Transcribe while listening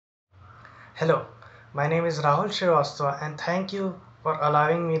Hello, my name is Rahul Srivastava and thank you for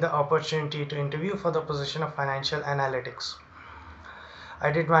allowing me the opportunity to interview for the position of financial analytics.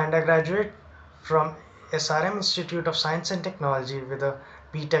 I did my undergraduate from SRM Institute of Science and Technology with a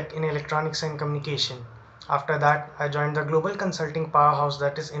BTech in Electronics and Communication. After that, I joined the global consulting powerhouse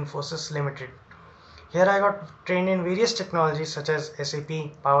that is Infosys Limited. Here I got trained in various technologies such as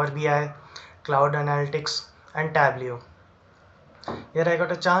SAP, Power BI, Cloud Analytics, and Tableau. Here I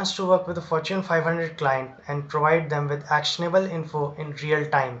got a chance to work with a Fortune 500 client and provide them with actionable info in real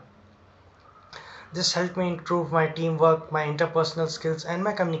time. This helped me improve my teamwork, my interpersonal skills, and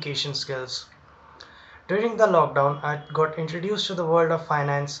my communication skills. During the lockdown, I got introduced to the world of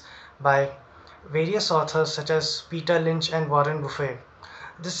finance by various authors such as Peter Lynch and Warren Buffett.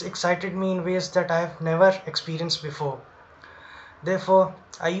 This excited me in ways that I have never experienced before. Therefore,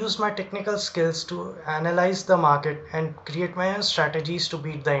 I use my technical skills to analyze the market and create my own strategies to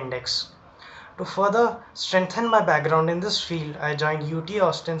beat the index. To further strengthen my background in this field, I joined UT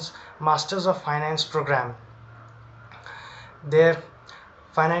Austin's Masters of Finance program. Their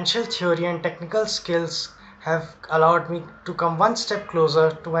financial theory and technical skills have allowed me to come one step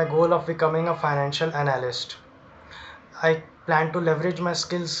closer to my goal of becoming a financial analyst. I plan to leverage my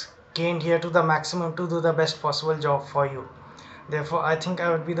skills gained here to the maximum to do the best possible job for you. Therefore, I think I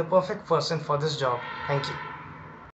would be the perfect person for this job. Thank you.